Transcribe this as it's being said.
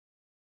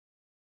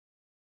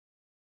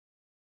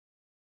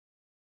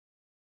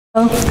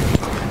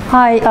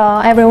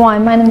Hi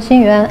everyone, my name is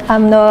Xinyuan.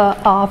 I'm the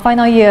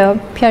final year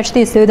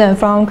PhD student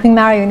from Queen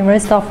Mary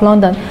University of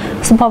London,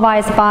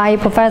 supervised by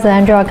Professor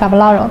Angela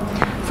Cavallaro.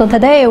 So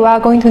today we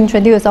are going to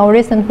introduce our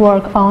recent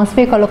work on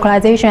spherical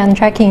localization and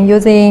tracking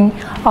using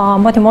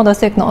multimodal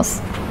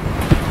signals.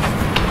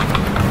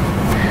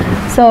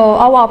 So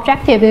our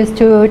objective is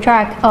to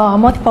track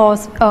multiple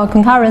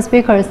concurrent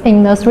speakers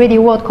in the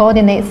 3D world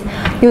coordinates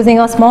using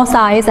a small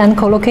size and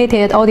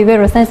co-located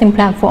audio-visual sensing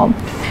platform.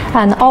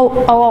 And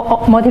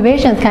our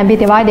motivations can be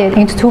divided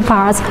into two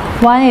parts.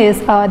 One is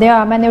there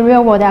are many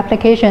real-world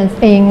applications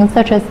in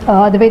such as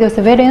the video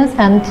surveillance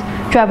and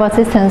driver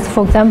assistance.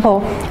 For example,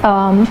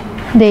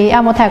 the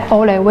Amotech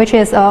OLE, which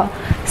is a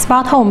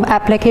smart home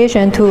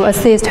application to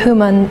assist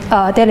human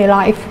daily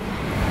life.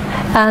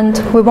 And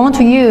we want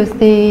to use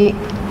the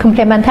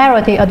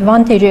complementarity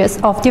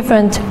advantages of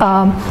different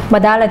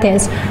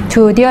modalities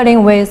to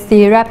dealing with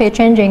the rapid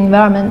changing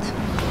environment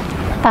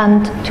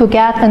and to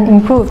get an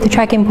improved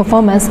tracking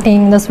performance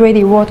in the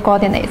 3D world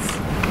coordinates.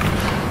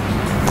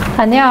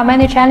 And there are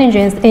many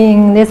challenges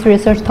in this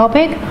research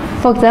topic.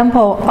 For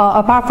example,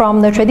 apart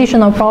from the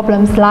traditional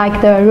problems like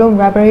the room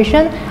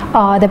vibration,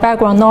 the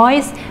background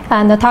noise,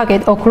 and the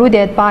target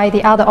occluded by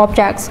the other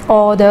objects,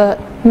 or the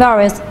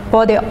various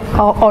body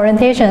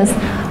orientations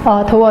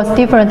towards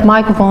different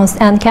microphones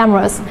and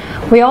cameras.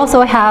 We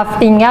also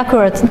have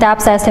inaccurate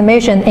depth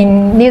estimation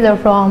in neither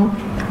from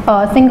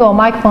a single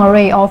microphone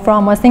array or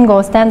from a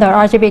single standard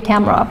RGB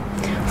camera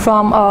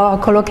from a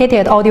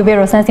co-located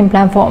audio-visual sensing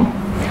platform.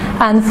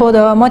 And for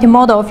the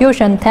multimodal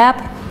fusion tab,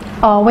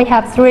 we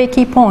have three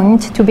key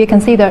points to be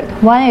considered.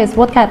 One is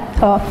what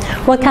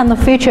kind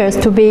of features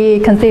to be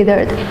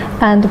considered,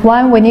 and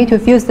when we need to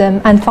fuse them,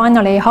 and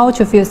finally how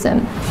to fuse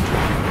them.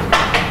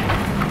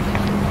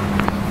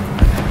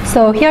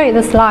 So here is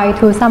a slide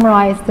to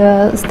summarize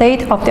the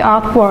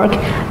state-of-the-art work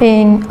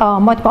in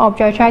multiple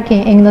object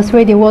tracking in the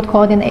 3D world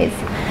coordinates.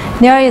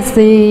 There is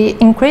the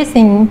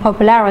increasing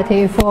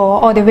popularity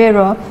for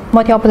audio-visual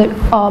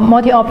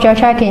multi-object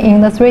tracking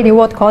in the 3D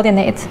world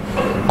coordinates.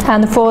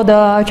 And for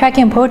the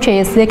tracking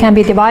approaches, they can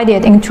be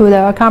divided into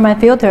the Kalman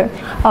filter,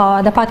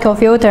 the particle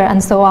filter,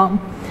 and so on.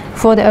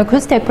 For the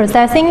acoustic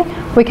processing,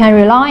 we can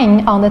rely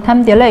on the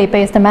time delay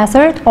based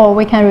method, or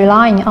we can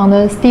rely on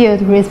the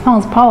steered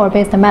response power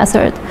based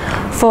method.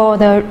 For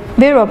the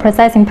visual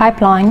processing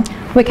pipeline,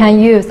 we can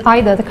use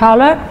either the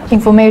color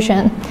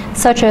information,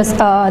 such as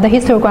the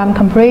histogram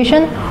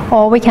comparison,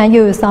 or we can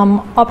use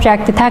some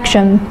object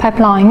detection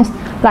pipelines,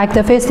 like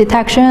the face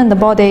detection, the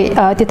body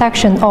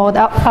detection, or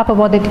the upper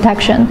body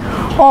detection.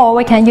 Or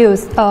we can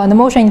use the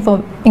motion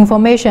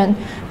information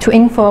to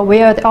infer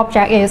where the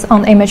object is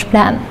on the image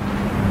plane.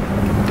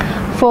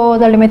 For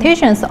the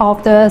limitations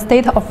of the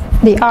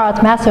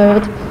state-of-the-art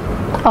method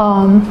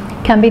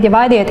can be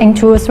divided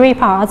into three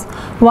parts.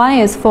 One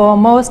is for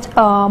most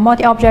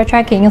multi-object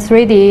tracking in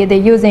 3D, they're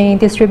using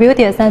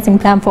distributed sensing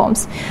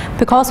platforms.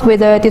 Because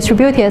with a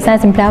distributed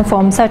sensing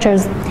platform, such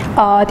as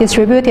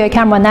distributed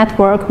camera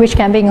network, which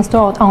can be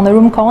installed on the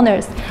room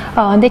corners,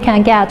 they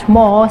can get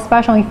more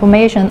spatial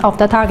information of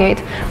the target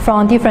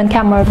from different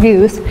camera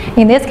views.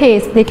 In this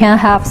case, they can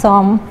have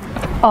some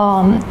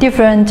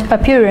different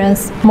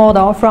appearance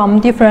model from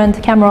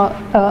different camera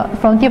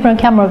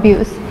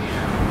views.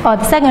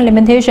 The second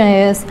limitation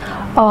is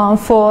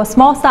for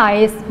small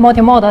size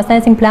multimodal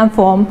sensing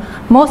platform,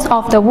 most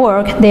of the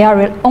work they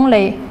are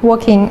only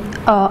working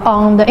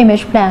on the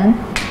image plane.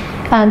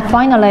 And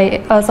finally,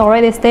 as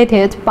already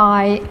stated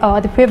by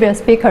the previous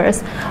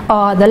speakers,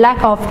 the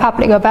lack of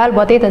public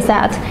available data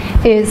set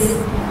is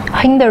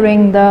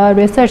hindering the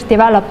research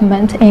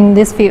development in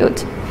this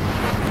field.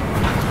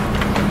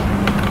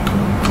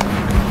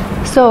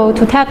 So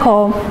to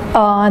tackle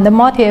the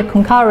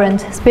multi-concurrent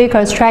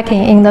speakers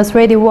tracking in the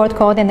 3D world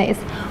coordinates,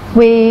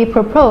 we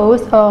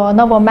propose a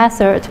novel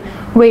method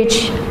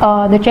which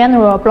the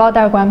general block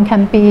diagram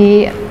can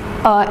be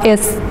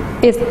is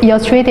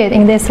illustrated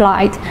in this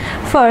slide.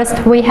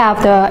 First, we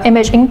have the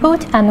image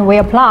input, and we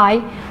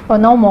apply a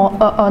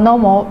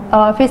normal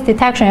face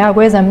detection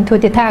algorithm to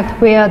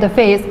detect where the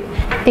face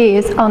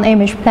is on the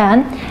image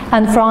plane.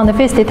 And from the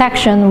face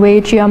detection,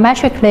 we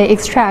geometrically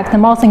extract the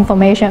mouse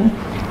information.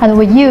 And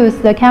we use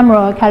the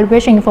camera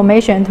calibration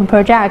information to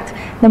project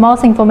the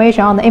mouse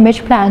information on the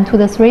image plane to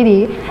the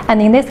 3D. And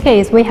in this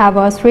case, we have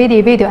a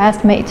 3D video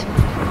estimate.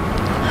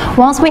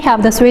 Once we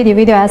have the 3D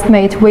video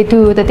estimate, we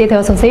do the data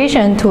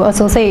association to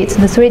associate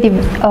the 3D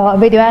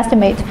video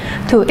estimate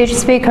to each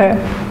speaker.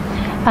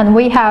 And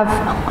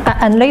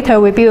later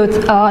we build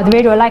the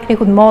visual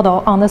likelihood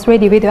model on the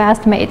 3D video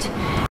estimate.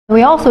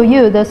 We also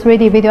use the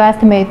 3D video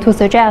estimate to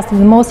suggest the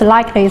most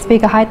likely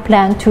speaker height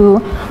plan to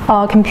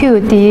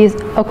compute the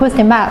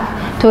acoustic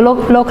map to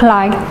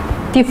localize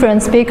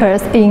different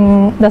speakers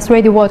in the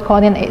 3D world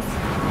coordinates.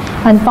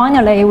 And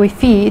finally, we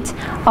feed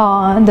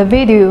the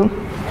video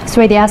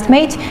 3D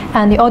estimate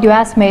and the audio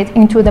estimate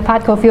into the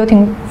particle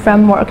filtering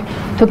framework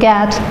to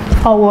get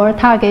our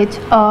target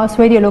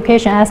 3D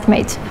location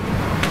estimate.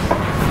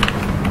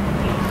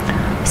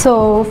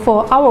 So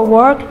for our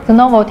work, the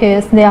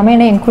novelties, they are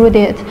mainly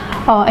included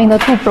in the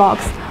two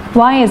blocks.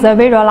 One is the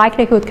visual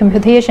likelihood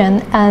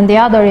computation, and the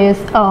other is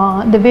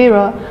the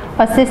visual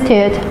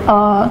assisted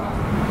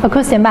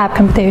acoustic map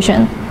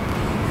computation.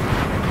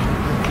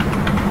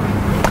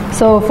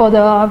 So for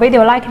the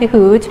visual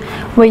likelihood,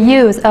 we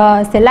use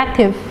a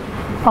selective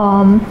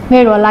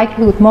visual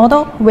likelihood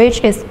model,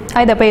 which is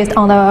either based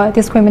on the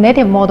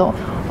discriminative model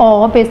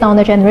or based on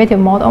the generative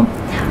model.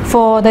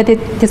 For the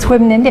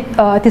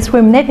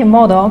discriminative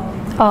model,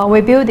 we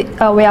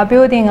are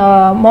building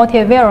a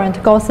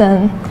multivariant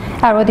Gaussian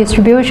error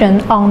distribution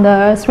on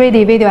the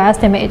 3D video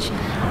estimate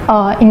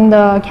in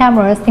the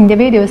camera's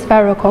individual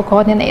spherical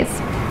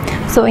coordinates.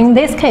 So in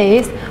this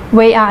case,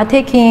 we are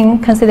taking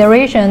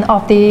consideration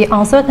of the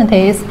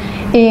uncertainties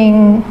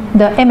in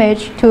the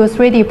image to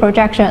 3D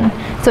projection.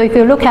 So if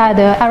you look at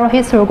the error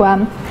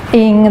histogram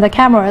in the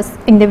camera's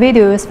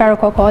individual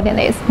spherical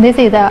coordinates, this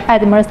is the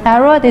azimuth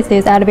error, this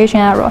is elevation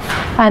error,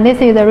 and this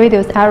is the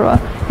radius error.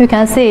 You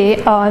can see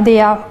they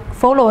are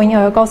following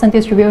a Gaussian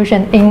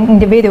distribution in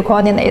individual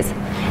coordinates.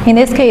 In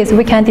this case,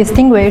 we can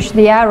distinguish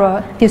the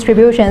error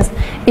distributions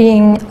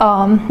in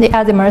the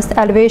azimuth,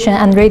 elevation,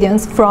 and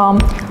radius from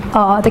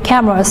the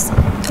camera's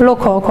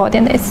local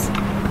coordinates.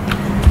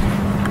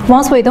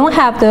 Once we don't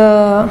have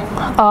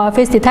the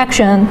face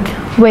detection,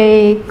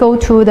 we go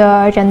to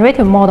the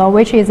generative model,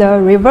 which is a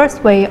reverse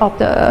way of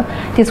the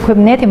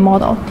discriminative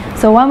model.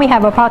 So when we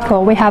have a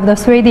particle, we have the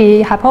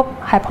 3D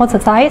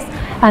hypothesis,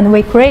 and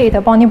we create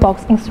a bounding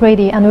box in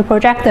 3D, and we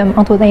project them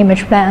onto the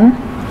image plane.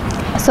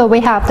 So we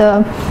have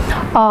the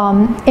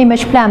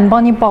image plane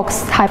bounding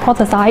box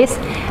hypothesis,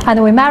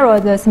 and we measure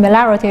the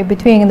similarity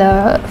between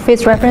the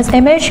phase reference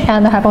image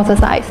and the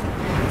hypothesis.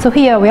 So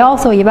here we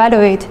also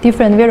evaluate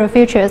different visual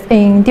features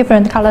in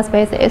different color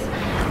spaces,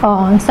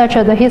 such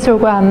as the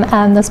histogram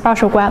and the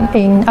spatiogram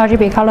in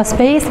RGB color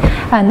space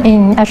and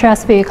in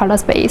HSV color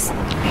space.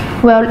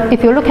 Well,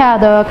 if you look at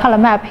the color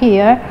map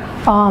here,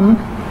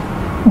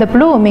 the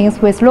blue means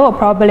with lower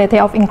probability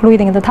of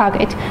including the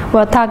target.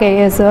 Well,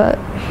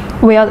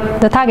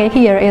 the target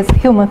here is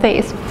human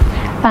face,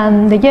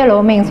 and the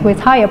yellow means with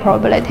higher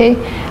probability.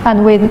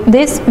 And with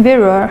this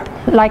visual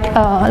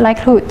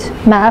likelihood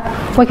map,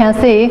 we can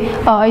see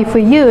if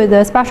we use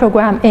the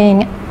spatiogram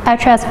in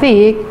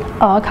HSV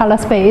color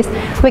space,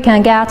 we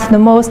can get the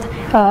most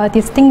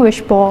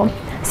distinguishable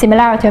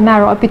similarity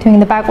measure between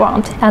the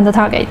background and the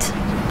target.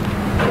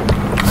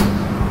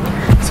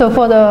 So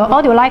for the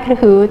audio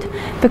likelihood,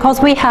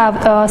 because we have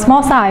a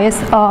small size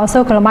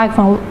circular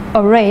microphone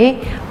array,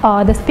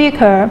 the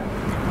speaker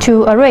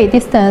to array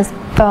distance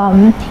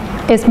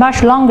is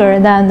much longer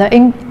than the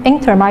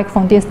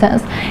inter-microphone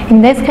distance.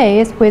 In this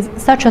case, with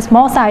such a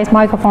small size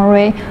microphone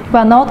array, we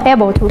are not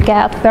able to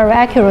get very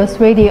accurate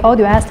 3D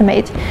audio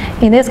estimate.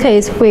 In this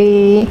case,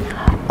 we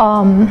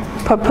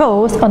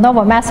propose a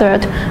novel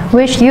method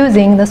which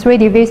using the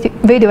 3D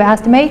video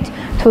estimate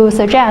to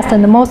suggest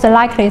the most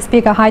likely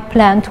speaker height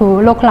plan to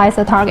localize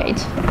the target.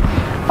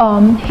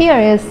 Here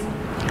is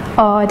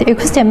the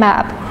acoustic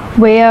map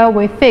where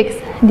we fix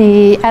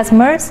the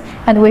azimuth,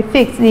 and we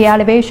fix the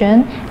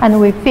elevation, and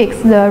we fix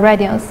the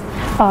radius.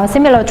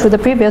 Similar to the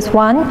previous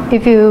one,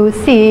 if you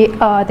see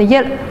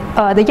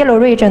the yellow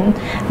region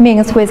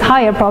means with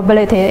higher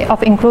probability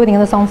of including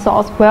the sound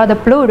source, while the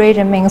blue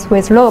region means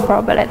with lower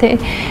probability.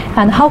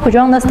 And how could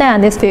you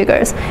understand these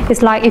figures?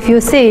 It's like if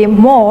you see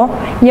more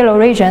yellow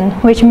region,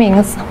 which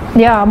means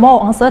there are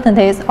more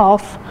uncertainties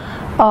of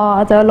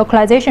the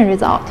localization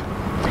result.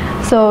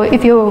 So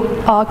if you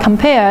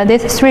compare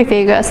these three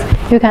figures,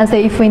 you can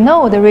say if we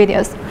know the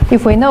radius,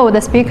 if we know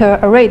the speaker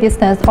array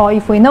distance, or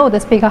if we know the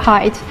speaker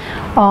height,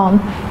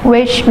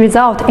 which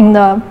result in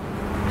the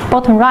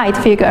bottom right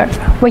figure,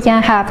 we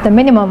can have the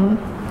minimum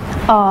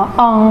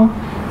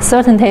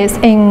uncertainties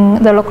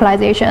in the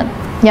localization.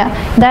 Yeah,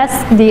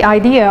 that's the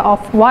idea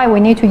of why we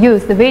need to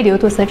use the video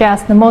to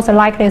suggest the most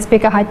likely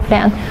speaker height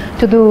plan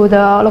to do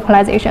the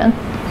localization.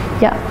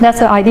 Yeah, that's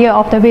the idea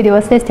of the video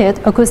assisted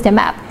acoustic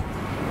map.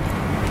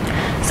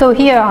 So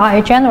here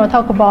I generally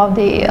talk about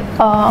the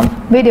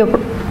video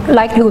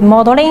likelihood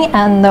modeling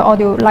and the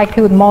audio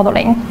likelihood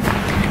modeling.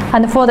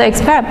 And for the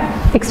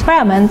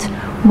experiment,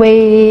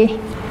 we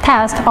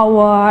test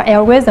our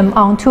algorithm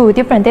on two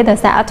different data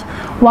sets.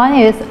 One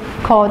is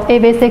called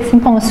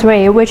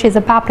AV16.3, which is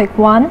a public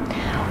one.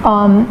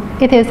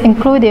 It is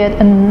included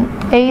an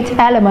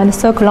 8-element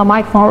circular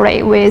microphone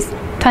array with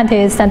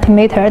 20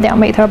 centimeter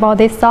diameter, about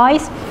this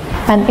size,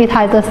 and it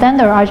has a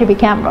standard RGB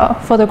camera.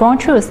 For the ground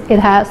truth, it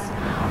has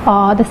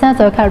the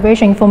sensor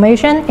calibration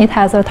information, it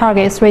has a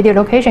target's radio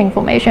location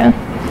information.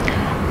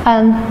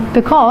 And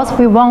because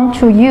we want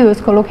to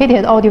use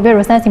collocated audio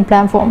visual sensing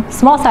platform,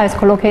 small size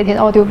collocated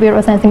audio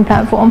visual sensing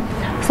platform,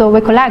 so we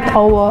collect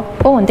our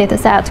own data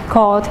set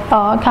called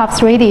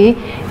CAP3D.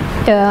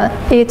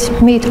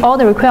 It meets all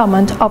the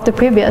requirements of the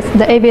previous,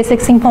 the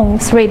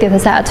AV16.3 data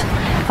set,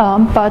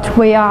 but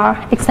we are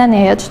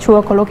extending it to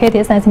a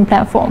collocated sensing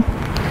platform.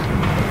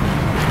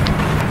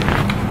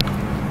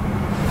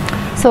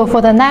 So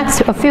for the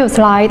next few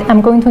slides, I'm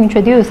going to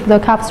introduce the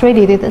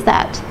CAP3D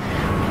dataset.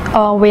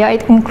 where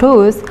it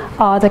includes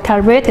the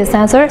calibrated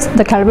sensors,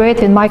 the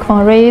calibrated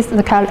microphone arrays,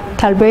 the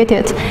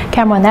calibrated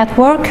camera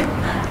network.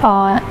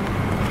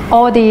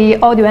 All the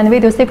audio and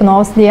video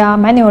signals, they are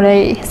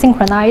manually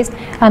synchronized.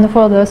 And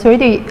for the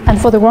 3D and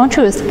for the ground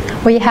truth,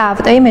 we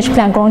have the image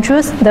plan ground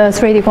truth, the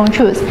 3D ground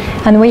truth,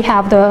 and we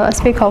have the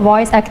speaker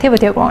voice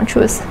activity ground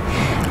truth.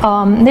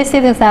 This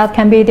dataset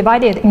can be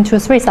divided into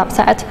 3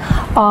 subsets,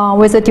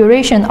 with the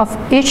duration of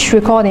each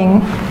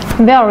recording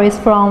varies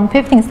from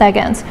 15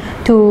 seconds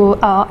to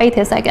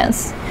 80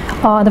 seconds.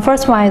 The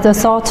first one is the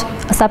short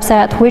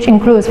subset, which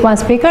includes 1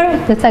 speaker.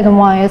 The second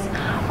one is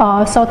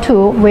short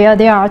 2, where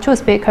there are 2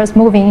 speakers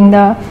moving in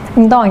the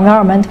indoor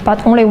environment,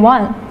 but only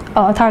 1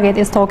 target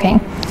is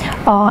talking.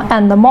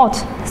 And the mod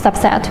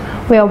subset,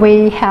 where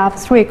we have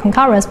 3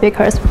 concurrent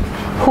speakers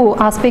who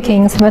are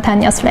speaking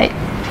simultaneously.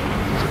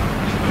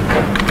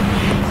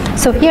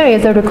 So here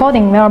is the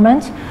recording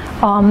environment.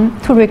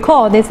 To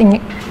record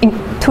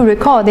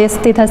this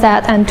data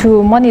set and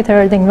to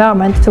monitor the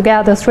environment to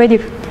get the 3D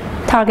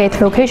target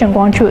location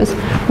ground truth,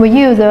 we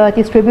use a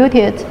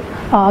distributed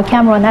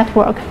camera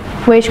network,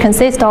 which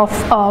consists of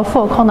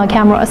 4 corner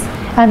cameras.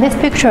 And this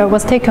picture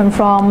was taken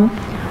from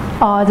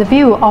the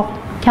view of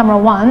camera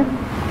 1.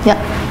 Yeah.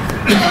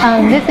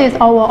 And this is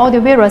our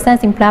audio-visual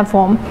sensing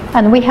platform.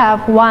 And we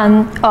have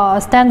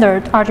 1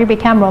 standard RGB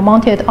camera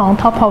mounted on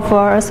top of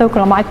a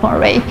circular microphone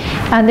array.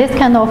 And this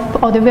kind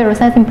of audio-visual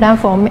sensing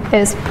platform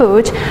is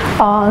put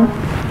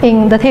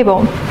in the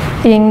table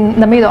in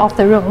the middle of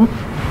the room.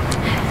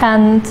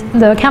 And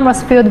the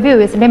camera's field of view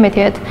is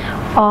limited,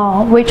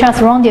 which is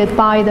surrounded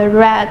by the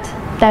red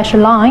dashed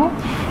line.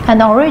 And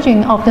the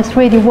origin of the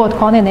 3D world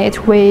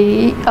coordinate,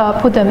 we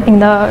put them in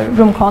the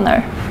room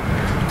corner.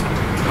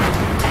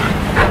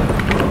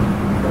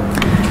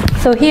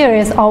 So here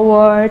is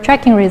our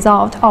tracking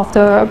result of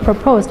the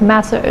proposed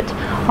method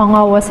on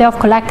our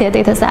self-collected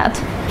dataset.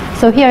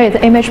 So here is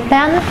the image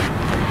plan,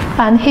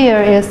 and here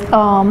is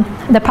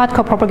the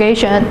particle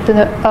propagation,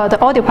 the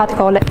audio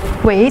particle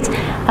weight,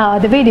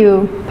 the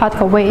video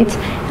particle weight,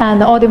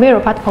 and the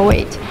audio-visual particle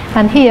weight.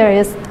 And here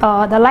is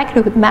the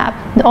likelihood map,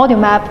 the audio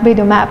map,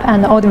 video map,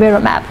 and the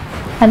audio-visual map.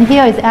 And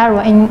here is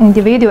error in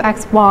individual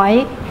x,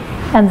 y,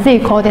 and z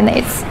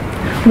coordinates,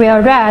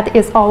 where red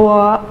is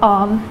our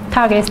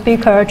target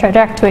speaker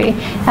trajectory,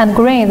 and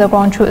green is the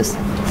ground truth.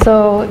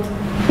 So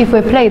if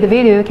we play the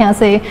video, you can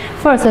see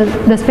first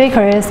the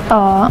speaker is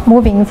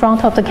moving in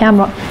front of the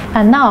camera,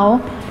 and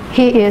now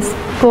he is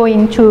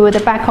going to the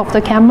back of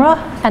the camera.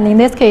 And in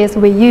this case,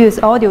 we use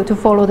audio to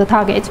follow the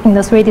target in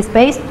the 3D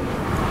space.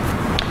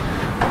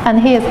 And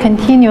he is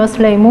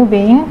continuously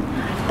moving,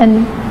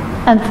 and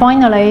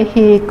finally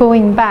he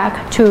going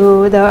back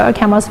to the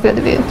camera's field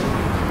of view.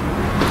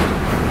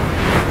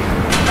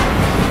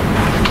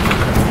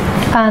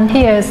 And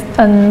here is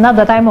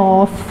another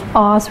demo of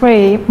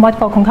 3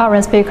 multiple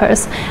concurrent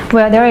speakers,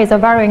 where there is a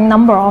varying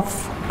number of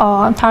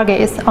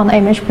targets on the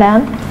image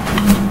plan.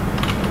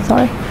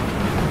 Sorry.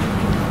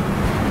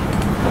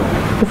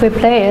 If we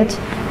play it,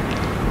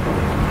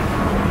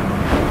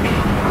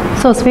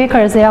 so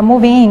speakers, they are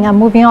moving in and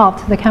moving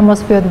out the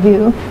camera's field of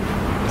view.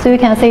 So you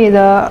can see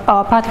the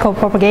particle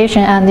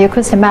propagation and the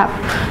acoustic map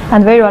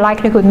and visual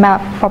likelihood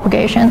map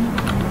propagation.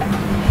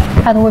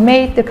 And we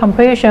made the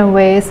comparison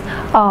with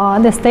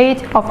the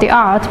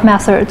state-of-the-art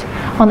method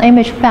on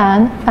image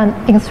plan and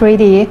in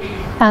 3D.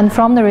 And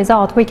from the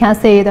result, we can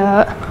see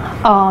the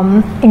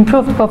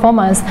improved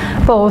performance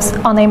both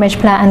on the image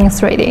plan and in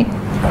 3D.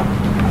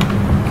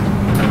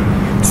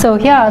 So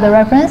here are the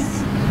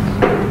references.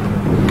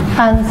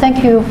 And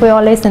thank you for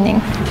your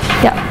listening.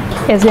 Yeah,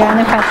 is there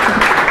any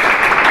question?